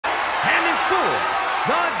for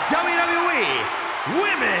the WWE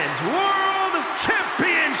Women's World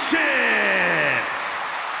Championship.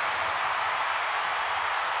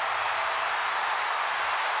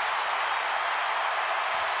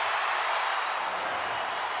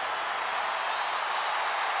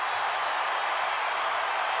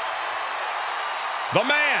 The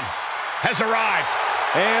man has arrived.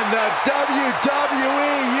 And the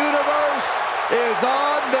WWE Universe is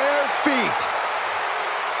on their feet.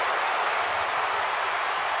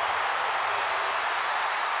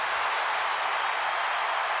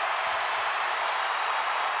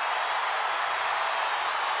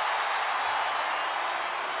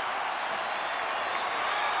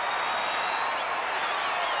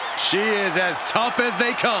 She is as tough as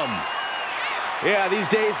they come. Yeah, these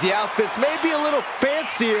days the outfits may be a little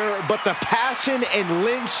fancier, but the passion in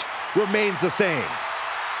Lynch remains the same.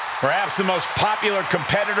 Perhaps the most popular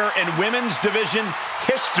competitor in women's division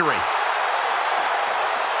history.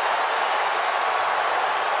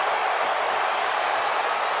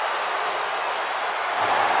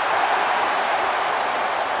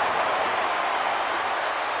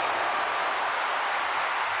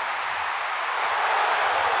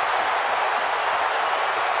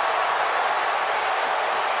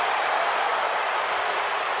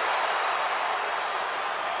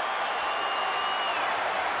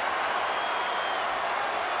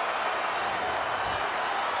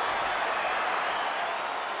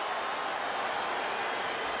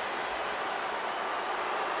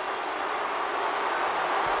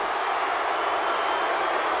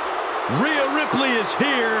 Rhea Ripley is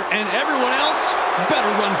here, and everyone else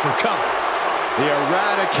better run for cover. The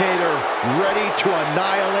Eradicator ready to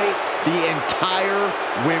annihilate the entire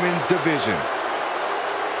women's division.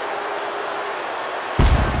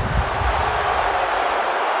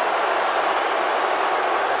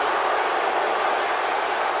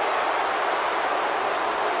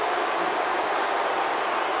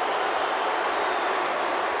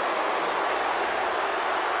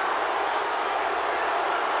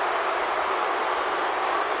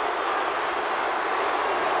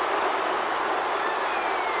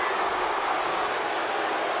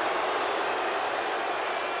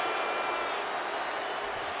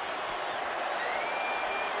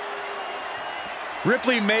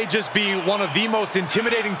 Ripley may just be one of the most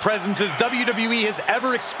intimidating presences WWE has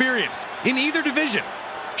ever experienced in either division.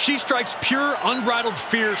 She strikes pure, unbridled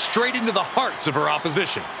fear straight into the hearts of her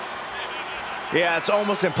opposition. Yeah, it's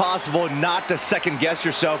almost impossible not to second-guess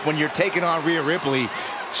yourself when you're taking on Rhea Ripley.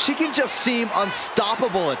 She can just seem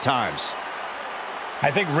unstoppable at times.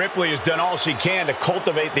 I think Ripley has done all she can to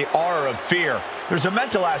cultivate the aura of fear. There's a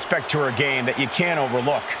mental aspect to her game that you can't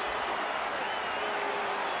overlook.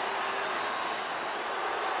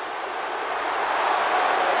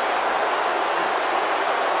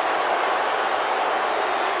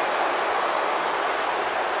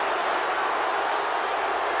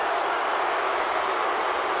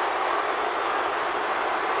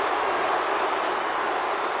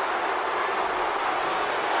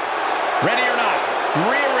 Ready or not,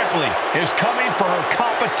 Rhea Ripley is coming for her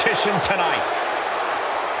competition tonight.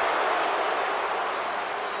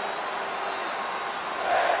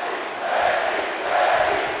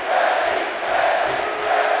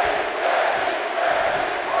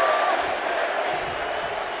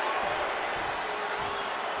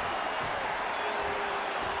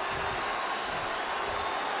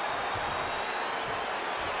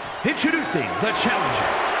 Introducing the challenger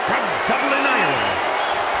from Dublin, Ireland,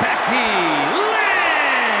 Becky Lynch!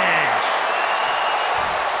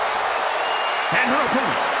 And her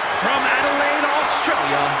opponent from Adelaide,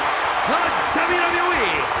 Australia, the WWE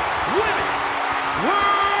Women's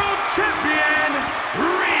World Champion,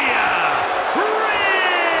 Rhea Ripley!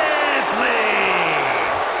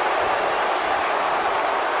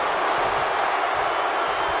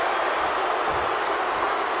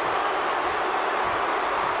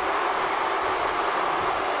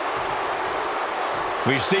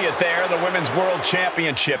 We see it there, the Women's World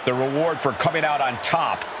Championship, the reward for coming out on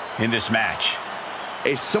top in this match.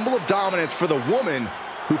 A symbol of dominance for the woman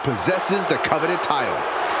who possesses the coveted title.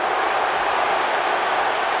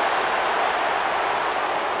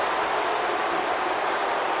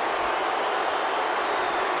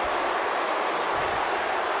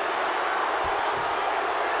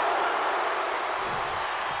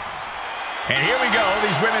 And here we go,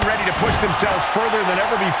 these women ready to push themselves further than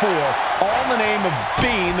ever before, all in the name of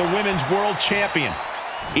being the Women's World Champion.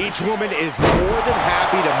 Each woman is more than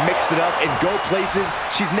happy to mix it up and go places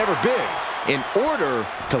she's never been in order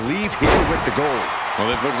to leave here with the gold. Well,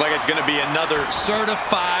 this looks like it's going to be another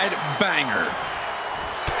certified banger.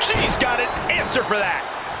 She's got an answer for that.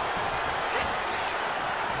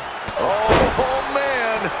 Oh,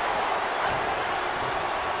 man.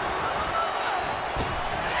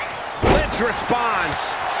 Lynch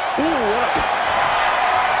responds. Ooh, what a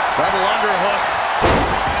double underhook.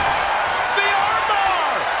 The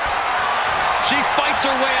armbar! She fights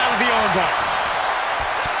her way out of the armbar.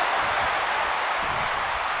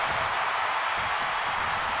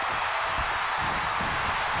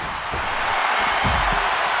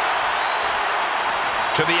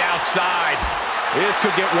 To the outside. This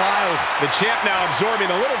could get wild. The champ now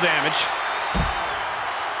absorbing a little damage.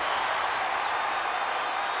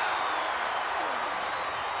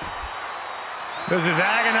 This is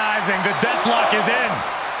agonizing. The deathlock is in.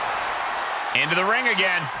 Into the ring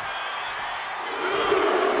again.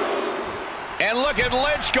 And look at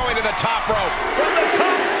Lynch going to the top rope. From the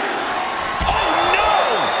top. Oh, no!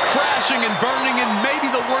 Crashing and burning in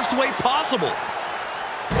maybe the worst way possible.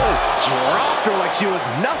 Just dropped her like she was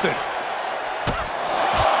nothing.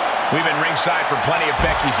 We've been ringside for plenty of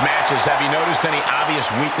Becky's matches. Have you noticed any obvious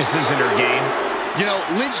weaknesses in her game? You know,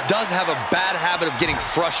 Lynch does have a bad habit of getting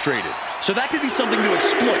frustrated, so that could be something to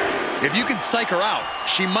exploit. If you can psych her out,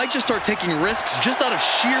 she might just start taking risks just out of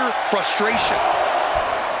sheer frustration.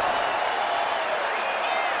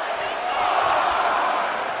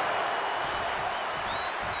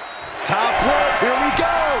 Top rope, here we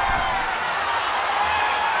go.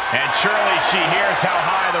 And surely she hears how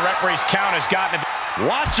high the referee's count has gotten.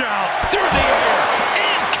 Watch out! Through the air!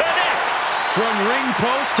 It connects! From ring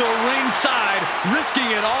post to ringside,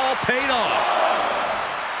 risking it all paid off.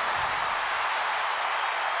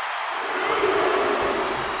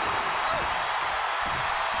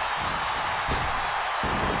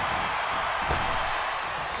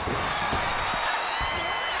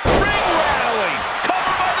 Ring rattling!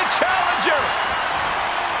 Cover by the challenger!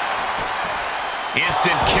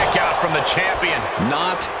 Instant kick out from the champion.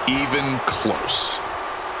 Not even close.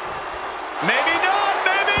 Maybe not,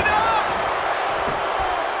 maybe not!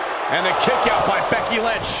 And the kick out by Becky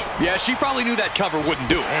Lynch. Yeah, she probably knew that cover wouldn't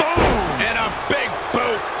do it. Boom! And a big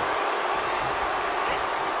boot.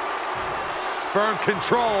 Firm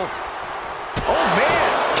control. Oh, man,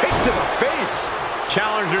 kick to the face.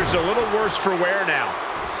 Challenger's a little worse for wear now.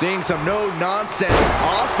 Seeing some no-nonsense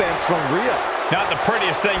offense from Rhea. Not the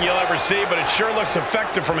prettiest thing you'll ever see, but it sure looks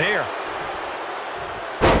effective from here.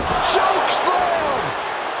 Choke slam!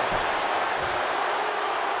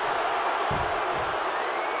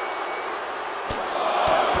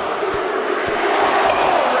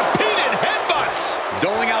 Oh, repeated headbutts!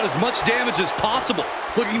 Doling out as much damage as possible,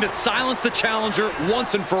 looking to silence the challenger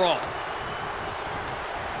once and for all.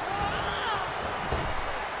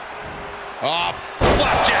 Oh,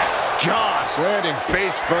 flapjack! Gosh, landing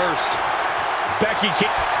face first. Becky Lynch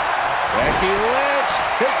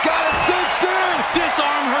has got it cinched in.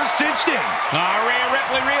 Disarm her cinched in. Rhea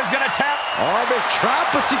Ripley. Rhea's gonna tap. Oh, this trap,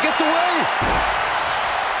 but she gets away.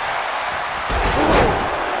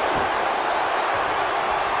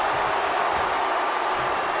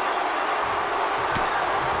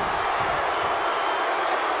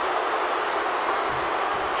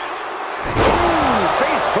 Ooh,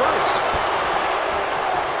 face first.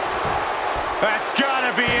 That's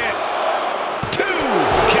gotta be it. 2.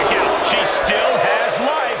 Kick out. She still has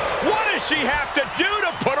life. What does she have to do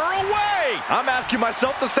to put her away? I'm asking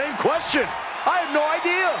myself the same question. I have no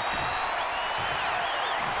idea.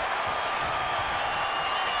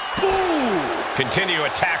 Ooh. Continue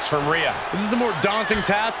attacks from Rhea. This is a more daunting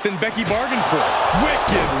task than Becky bargained for.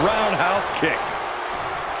 Wicked roundhouse kick.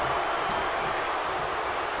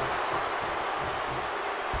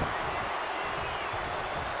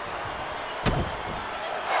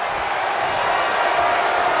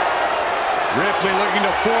 Ripley looking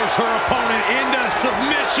to force her opponent into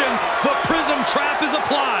submission. The prism trap is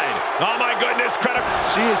applied. Oh my goodness,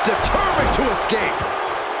 She is determined to escape.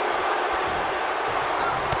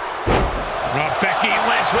 Becky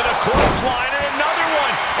Lynch with a clothesline and another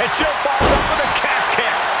one. And she'll follow up with a calf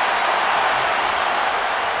kick.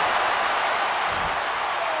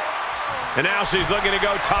 And now she's looking to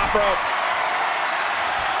go top rope.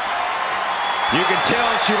 You can tell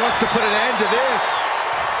she wants to put an end to this.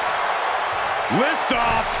 Lift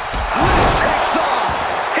off. Lynch takes off.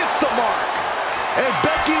 Hits the mark. And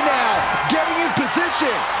Becky now getting in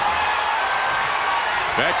position.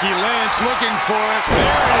 Becky Lynch looking for it. There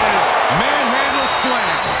it is. Manhandle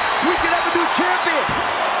slam. We could have a new champion.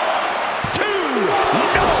 2.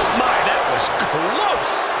 No, my, that was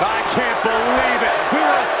close. I can't believe it. We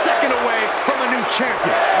were a second away from a new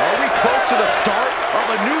champion. Are we close to the start of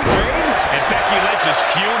a new reign? And Becky Lynch is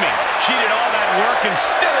fuming. She did all that work and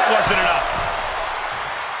still it wasn't enough.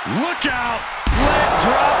 Look out. Leg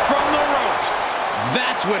drop from the ropes.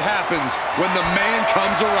 That's That's what happens when the man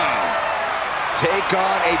comes around. Take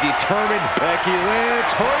on a determined Becky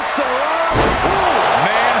Lynch. Hoists her up.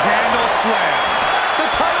 Manhandle slam. The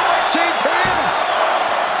title might change hands.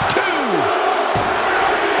 2.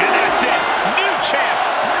 And that's it. New champ.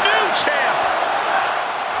 New champ.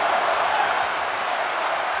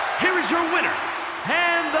 Here is your winner,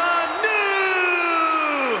 and the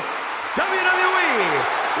new WWE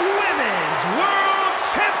Women's World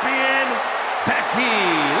Champion, Becky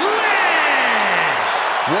Lynch!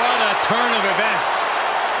 What a turn of events.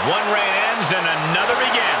 One reign ends and another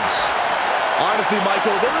begins. Honestly,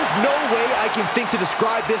 Michael, there is no way I can think to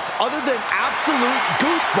describe this other than absolute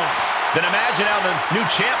goosebumps. Then imagine how the new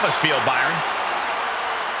champ must feel, Byron.